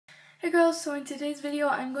Hey girls, so in today's video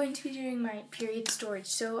I'm going to be doing my period storage.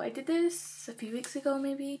 So I did this a few weeks ago,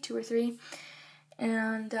 maybe 2 or 3,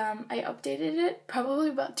 and I updated it probably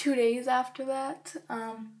about 2 days after that,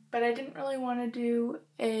 but I didn't really want to do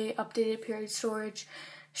a updated period storage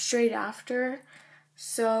straight after,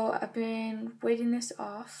 so I've been waiting this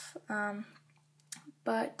off,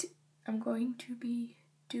 but I'm going to be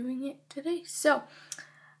doing it today. So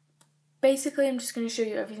basically, I'm just going to show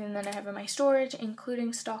you everything that I have in my storage,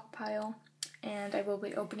 including stockpile, and I will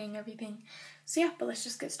be opening everything. So yeah, but let's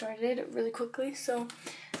just get started really quickly. So,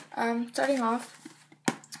 starting off,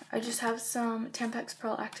 I just have some Tampax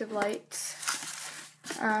Pearl Active Lights.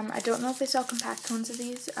 I don't know if they sell compact ones of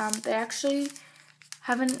these. They actually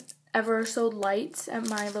haven't ever sold lights at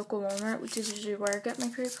my local Walmart, which is usually where I get my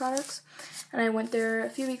period products. And I went there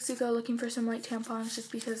a few weeks ago looking for some light tampons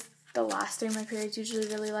just because the last day of my period is usually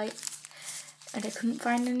really light. And I couldn't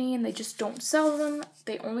find any, and they just don't sell them.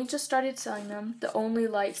 They only just started selling them. The only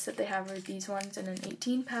lights that they have are these ones in an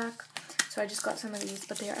 18-pack. So I just got some of these,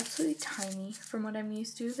 but they are absolutely tiny from what I'm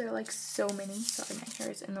used to. They're like so mini. Sorry, my hair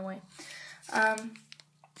is in the way. And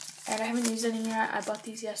I haven't used any yet. I bought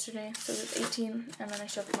these yesterday, so there's 18, and then I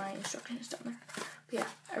shoved my instructions down there. But yeah,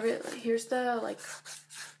 here's the like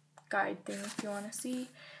guide thing if you want to see.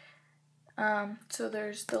 So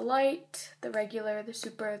there's the light, the regular, the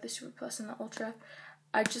super plus, and the ultra.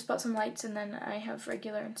 I just bought some lights, and then I have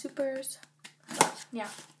regular and supers. But yeah,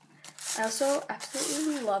 I also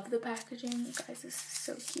absolutely love the packaging. Guys, this is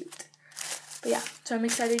so cute. But yeah, so I'm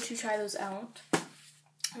excited to try those out.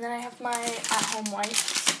 And then I have my at-home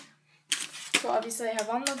wipes. So obviously I have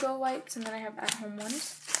on-the-go wipes, and then I have at-home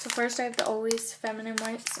ones. So first I have the Always Feminine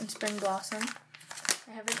wipes in Spring Blossom.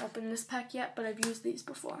 I haven't opened this pack yet, but I've used these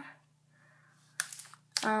before.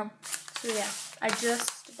 So yeah, I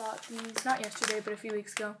just bought these, not yesterday, but a few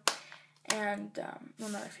weeks ago, and, well,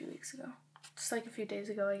 not a few weeks ago, just like a few days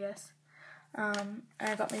ago, I guess, and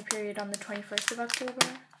I got my period on the 21st of October,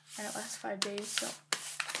 and it lasts 5 days, so,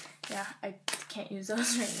 yeah, I can't use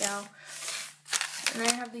those right now. And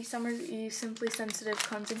then I have the Summer's Eve Simply Sensitive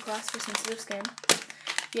Cleansing Cloths for sensitive skin.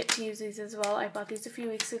 Yet to use these as well. I bought these a few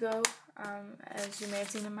weeks ago, as you may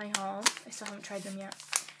have seen in my haul. I still haven't tried them yet.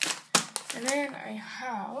 And then I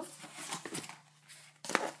have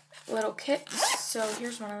little kits. So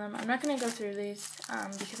here's one of them. I'm not going to go through these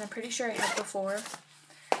because I'm pretty sure I had before.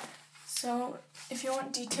 So if you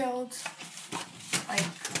want detailed like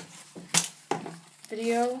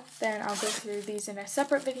video, then I'll go through these in a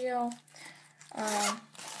separate video.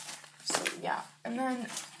 So yeah, and then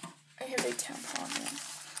I have a tampon one,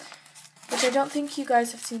 which I don't think you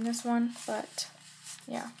guys have seen this one, but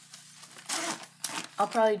yeah. I'll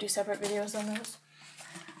probably do separate videos on those.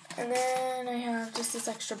 And then I have just this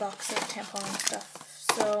extra box of tampon stuff.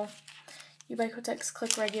 So, Ubiquitex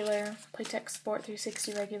Click Regular, Playtex Sport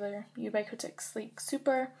 360 Regular, Ubiquitex Sleek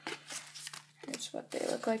Super. Here's what they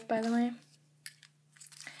look like, by the way.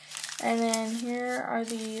 And then here are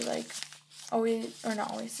the, like,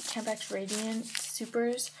 Tampax Radiant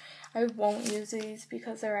Supers. I won't use these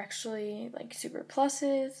because they're actually, like, Super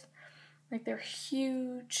Pluses. Like, they're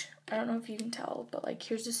huge. I don't know if you can tell, but, like,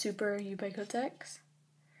 here's the Super Ubiquitex.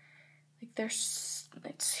 Like,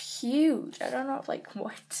 it's huge. I don't know, like,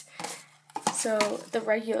 what. So, the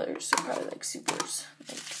regulars are probably, like, supers.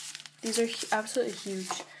 Like, these are absolutely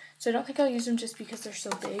huge. So, I don't think I'll use them just because they're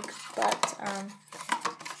so big, but,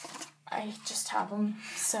 I just have them.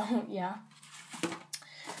 So, yeah.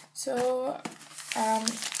 So,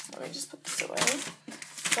 let me just put this away.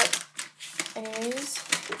 But, anyways,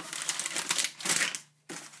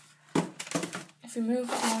 if we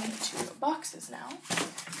move on to boxes now,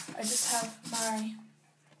 I just have my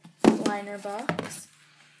liner box.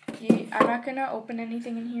 I'm not going to open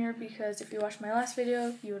anything in here because if you watched my last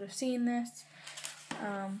video, you would have seen this.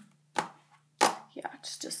 Yeah,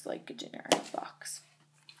 it's just like a generic box.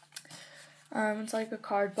 It's like a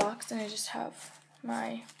card box, and I just have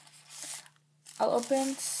I'll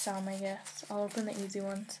open some, I guess. I'll open the easy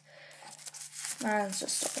ones. Let's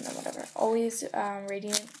just open them, whatever. Always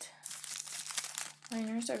Radiant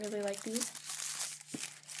liners. I really like these.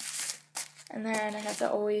 And then I have the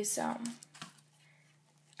Always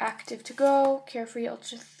Active to Go, Carefree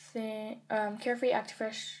Ultra Thin, Carefree Active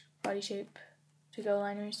Fresh Body Shape to Go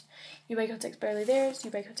liners. Ubiquitex Barely Theirs,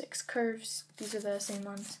 Ubiquitex Curves. These are the same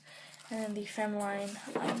ones. And then the Femline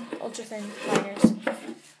Ultra Thin liners.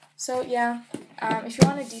 So yeah, if you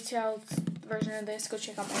want a detailed version of this, go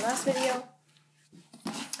check out my last video.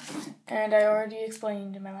 And I already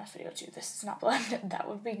explained in my last video too, this is not blended. That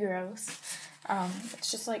would be gross.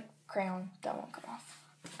 It's just like crayon that won't come off.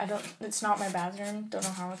 it's not my bathroom. Don't know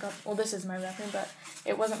how it got, well, this is my bathroom, but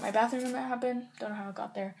it wasn't my bathroom when that happened. Don't know how it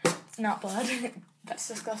got there. It's not blood. That's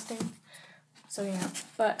disgusting. So yeah,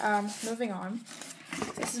 but moving on.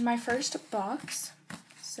 This is my first box.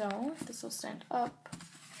 So this will stand up.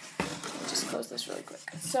 Just close this really quick.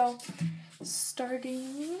 So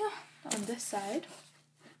starting on this side,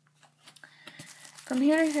 from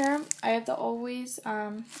here to here, I have the Always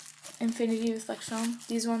Infinity with Flexstone.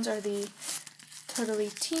 These ones are the Totally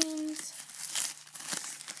Teens.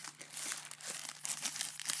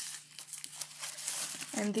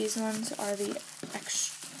 And these ones are the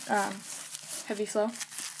Heavy Flow.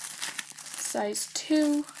 Size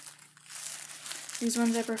 2. These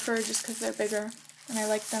ones I prefer just because they're bigger. And I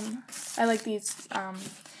like them. I like these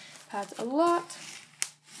pads a lot.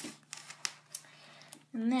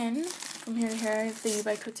 And then, from here to here, I have the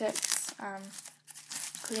by Kotex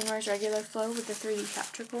Clean Wears Regular Flow with the 3D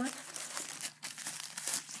capture cord.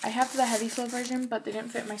 I have the Heavy Flow version, but they didn't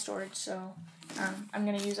fit my storage, so I'm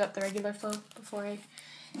going to use up the regular flow before I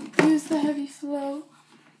use the Heavy Flow.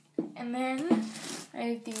 And then I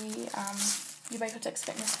have the by Kotex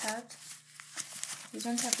Fitness pads. These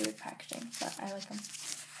ones have weird packaging, but I like them.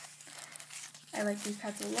 I like these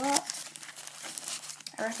pads a lot.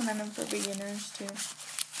 I recommend them for beginners too.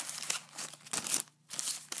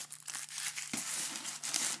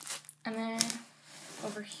 And then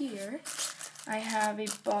over here, I have a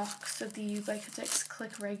box of the by Kotex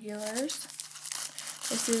Click Regulars.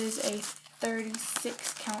 This is a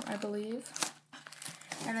 36 count, I believe.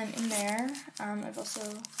 And then in there, I've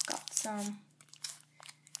also got some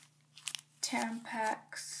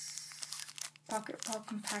Tampax Pocket Paw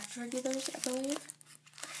Compact Regulars, I believe.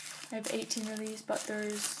 I have 18 of these, but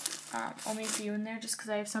there's only a few in there just because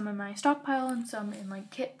I have some in my stockpile and some in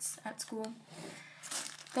like kits at school.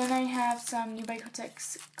 Then I have some new by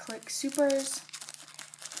Kotex Click Supers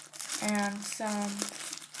and some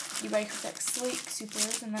new by Kotex Sleek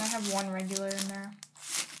Supers, and then I have one regular in there.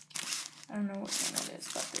 I don't know which one it is,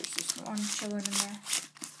 but there's just one chilling in there.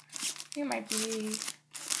 I think it might be,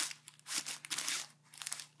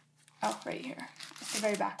 oh, right here. It's the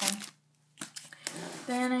very back one.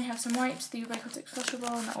 Then I have some wipes, the by Kotex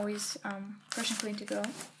Flushable and the Always Fresh and Clean to Go.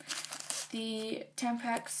 The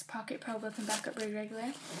Tampax Pocket Pro Built-in Backup Braid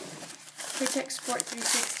Regular. Kotex Sport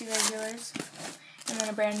 360 Regulars. And then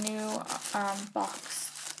a brand new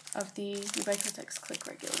box of the by Kotex Click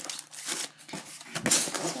Regulars.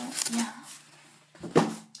 So, yeah.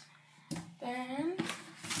 Then,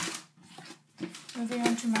 moving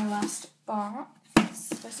on to my last box.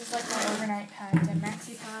 This is like my overnight pads and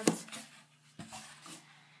maxi pads.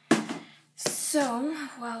 So,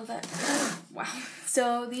 wow.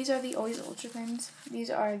 So, these are the Always Ultra Thins. These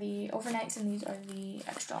are the overnights, and these are the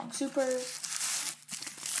extra long supers.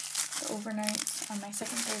 The overnights are my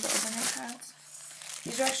second favorite overnight pads.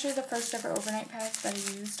 These are actually the first ever overnight pads that I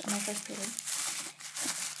used on my first period.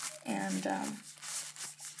 And,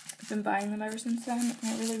 I've been buying them ever since then,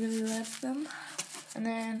 and I really, really love them. And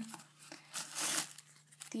then,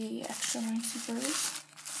 the extra long supers.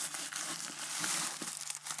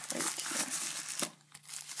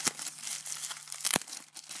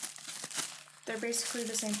 They're basically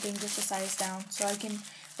the same thing, just a size down. So I can,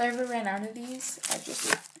 if I ever ran out of these, I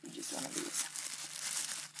just use one of these.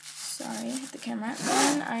 Sorry, I hit the camera.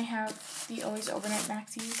 Then I have the Always Overnight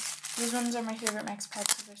Maxis. These ones are my favorite max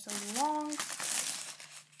pads because they're so long.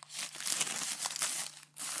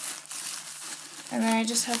 And then I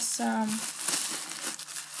just have some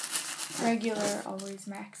regular Always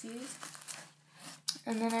Maxis.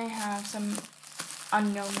 And then I have some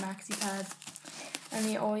unknown maxi pads. And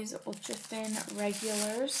the Always Ultra Thin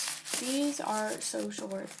Regulars. These are so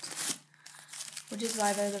short, which is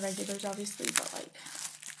why they're the regulars, obviously, but like,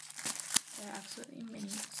 they're absolutely mini.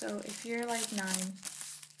 So if you're like 9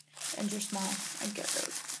 and you're small, I'd get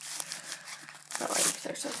those. But like,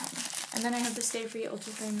 they're so tiny. And then I have the Stay Free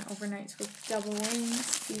Ultra Thin Overnights with double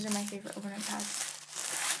wings. These are my favorite overnight pads.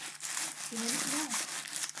 You didn't know.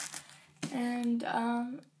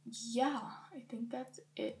 And yeah, I think that's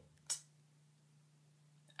it.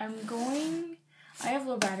 I have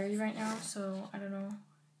low battery right now, so I don't know.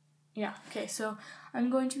 Yeah, okay, so I'm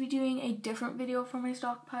going to be doing a different video for my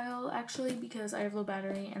stockpile, actually, because I have low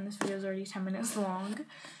battery, and this video is already 10 minutes long.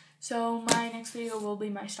 So my next video will be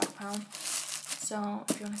my stockpile. So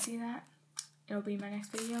if you want to see that, it'll be my next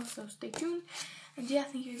video, so stay tuned. And yeah,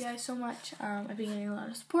 thank you guys so much. I've been getting a lot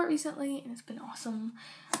of support recently, and it's been awesome.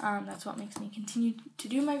 That's what makes me continue to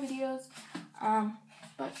do my videos.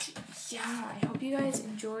 But yeah, I hope you guys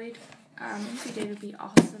enjoyed. If you did, it would be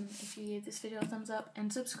awesome if you gave this video a thumbs up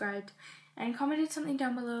and subscribed and commented something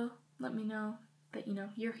down below. Let me know that, you know,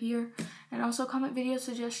 you're here. And also comment video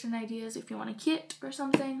suggestion ideas if you want a kit or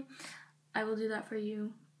something. I will do that for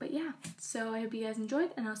you. But yeah, so I hope you guys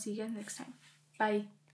enjoyed, and I'll see you guys next time. Bye.